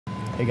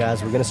Hey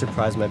guys, we're gonna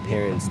surprise my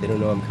parents. They don't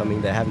know I'm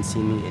coming. They haven't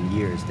seen me in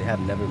years. They have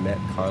never met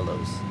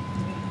Carlos.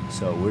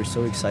 So we're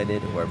so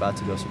excited. We're about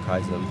to go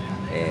surprise them,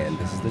 and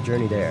this is the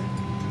journey there.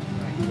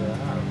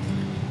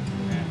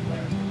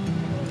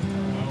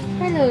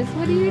 Carlos,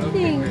 what do you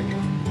think?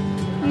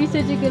 You're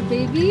such a good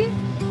baby?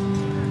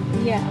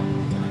 Yeah.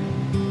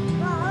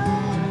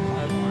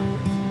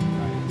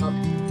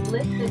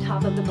 Lift the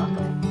top of the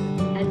buckle.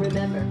 And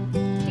remember,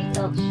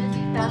 seatbelts should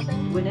be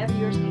fastened whenever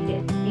you're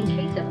seated in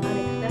case of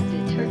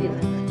unexpected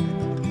turbulence.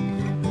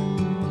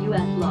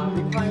 U.S. law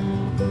requires...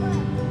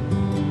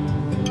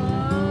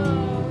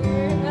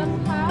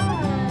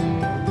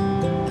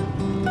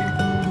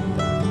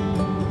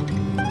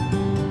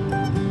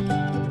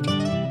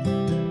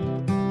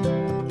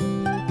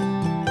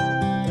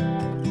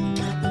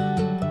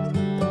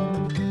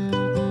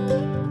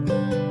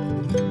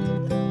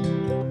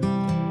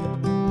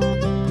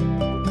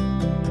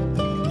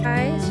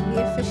 We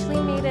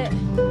officially made it.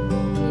 We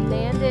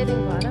landed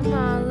in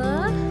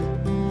Guatemala.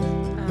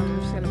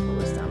 I'm just gonna pull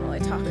this down while I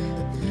talk.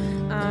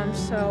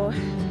 So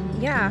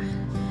yeah,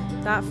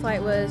 that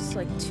flight was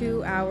like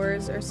 2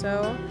 hours or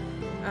so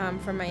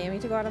from Miami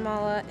to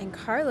Guatemala, and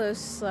Carlos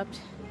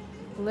slept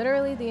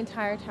literally the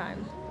entire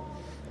time.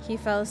 He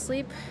fell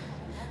asleep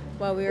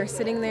while we were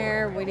sitting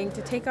there waiting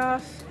to take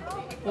off.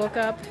 Woke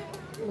up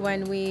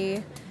when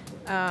we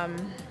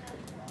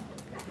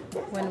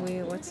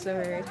what's the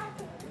word?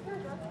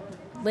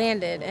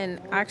 Landed,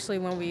 and actually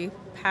when we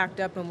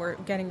packed up and we're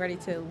getting ready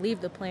to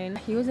leave the plane.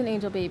 He was an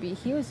angel baby.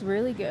 He was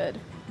really good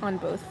on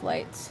both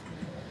flights.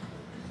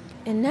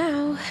 And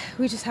now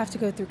we just have to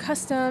go through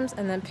customs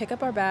and then pick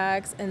up our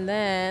bags, and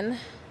then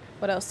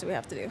what else do we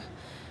have to do?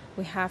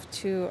 We have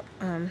to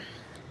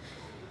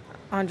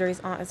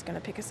Andre's aunt is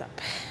gonna pick us up.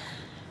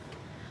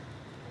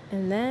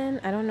 And then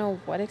I don't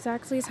know what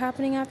exactly is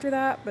happening after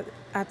that, but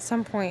at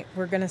some point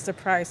we're gonna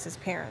surprise his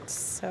parents.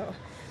 So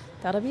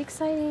that'll be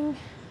exciting.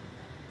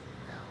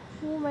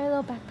 Oh, my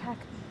little backpack.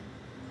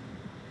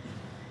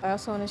 I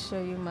also want to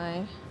show you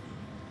my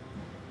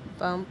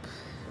bump.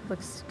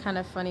 Looks kind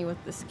of funny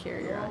with this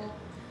carrier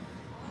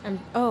on.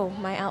 Oh,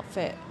 my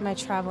outfit, my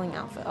traveling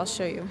outfit. I'll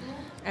show you.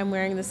 I'm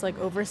wearing this like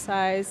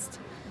oversized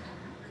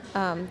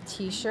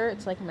t-shirt.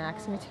 It's like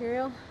maxi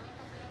material.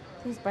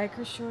 These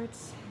biker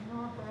shorts.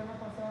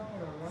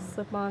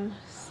 Slip-on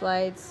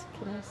slides.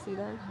 Can I see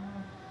them?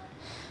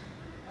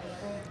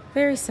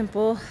 Very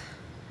simple.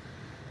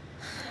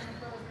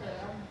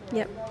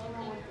 Yep.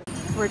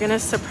 We're gonna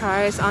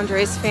surprise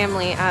Andre's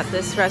family at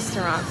this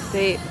restaurant.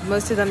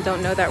 Most of them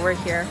don't know that we're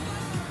here.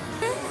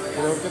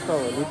 Creo que tu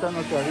abuelita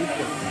no te ha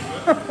visto.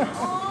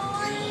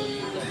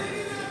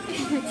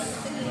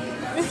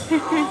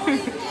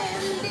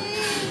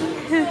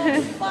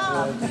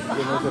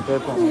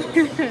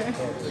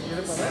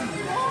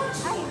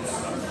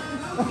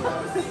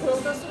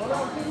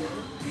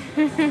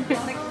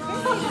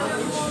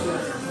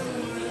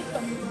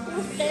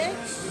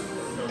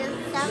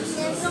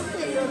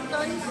 Que yo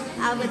estoy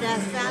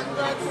abrazando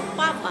a tu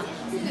papá,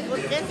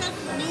 porque ese es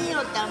mío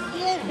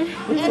también,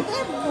 ese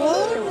es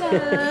mío,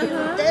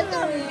 usted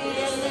también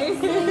es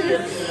mío.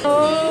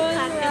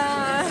 Hola.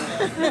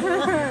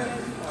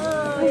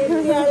 Ay,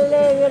 qué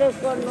alegre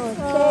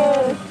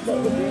conocerte.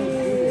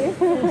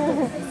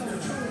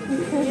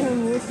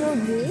 Mucho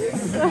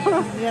gusto.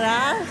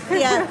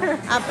 Gracias,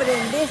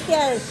 aprendiste a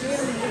decir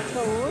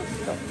mucho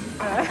gusto.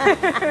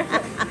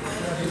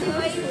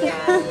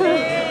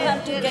 You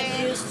have to get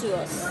used to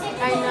us.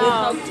 I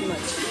know. We talk too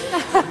much.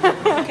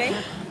 Okay?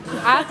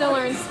 I have to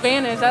learn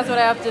Spanish. That's what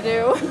I have to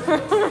do.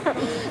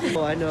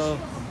 Oh, I know.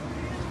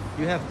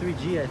 You have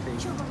 3G, I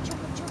think.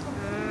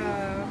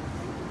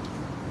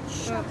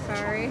 Oh,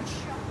 sorry.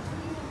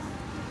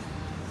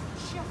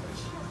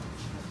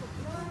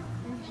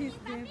 He's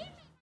good.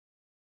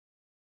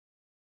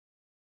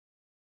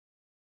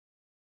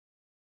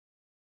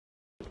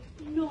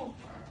 No.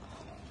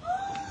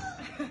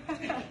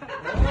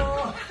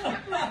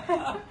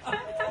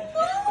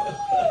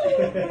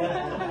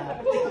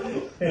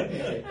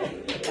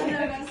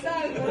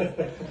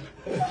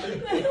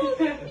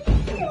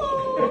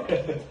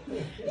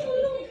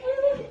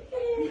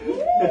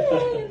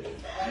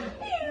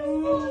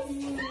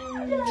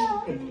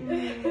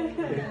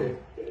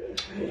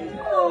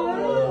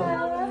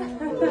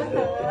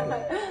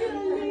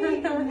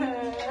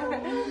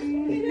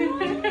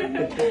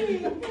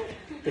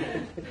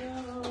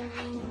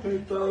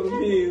 Está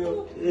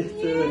dormido.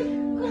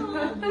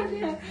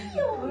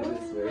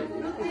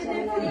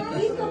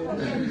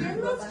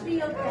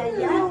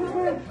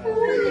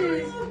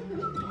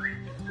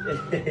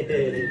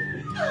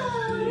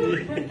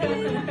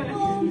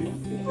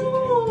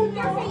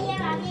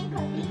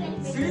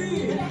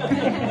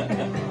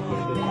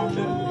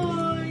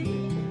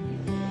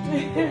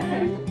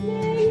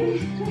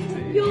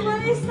 Yo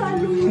voy a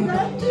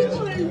saludarte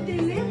por el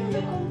teléfono.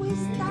 ¿Cómo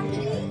están,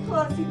 hijo?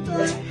 Así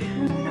todo.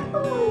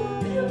 Oh,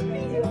 Dios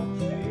mío.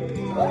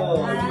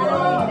 Hola,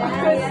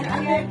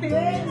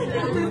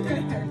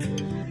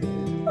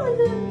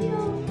 mi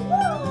amor.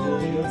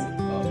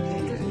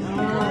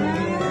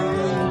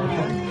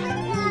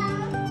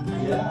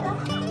 Ya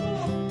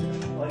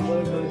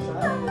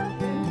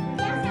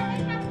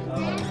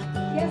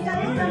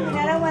sabes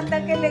caminar,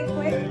 aguanta que le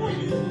cuesta.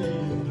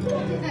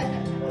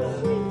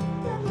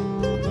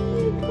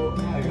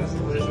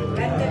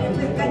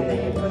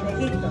 Cántale, el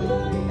conejito.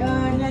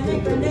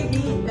 Cántale,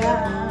 conejita.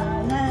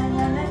 Na,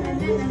 na, na, na,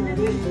 na, na,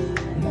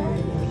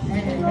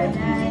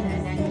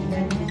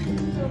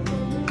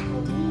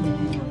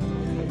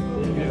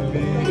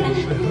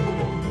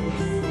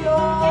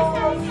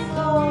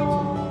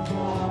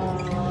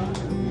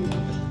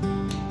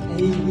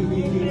 Mi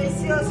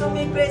precioso,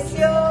 mi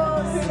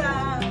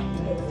preciosa.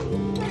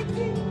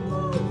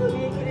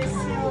 Mi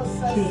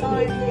preciosa,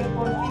 soy que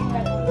por fin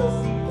la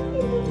conocí.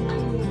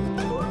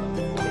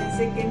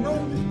 Pensé que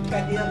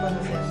nunca te iba a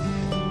conocer.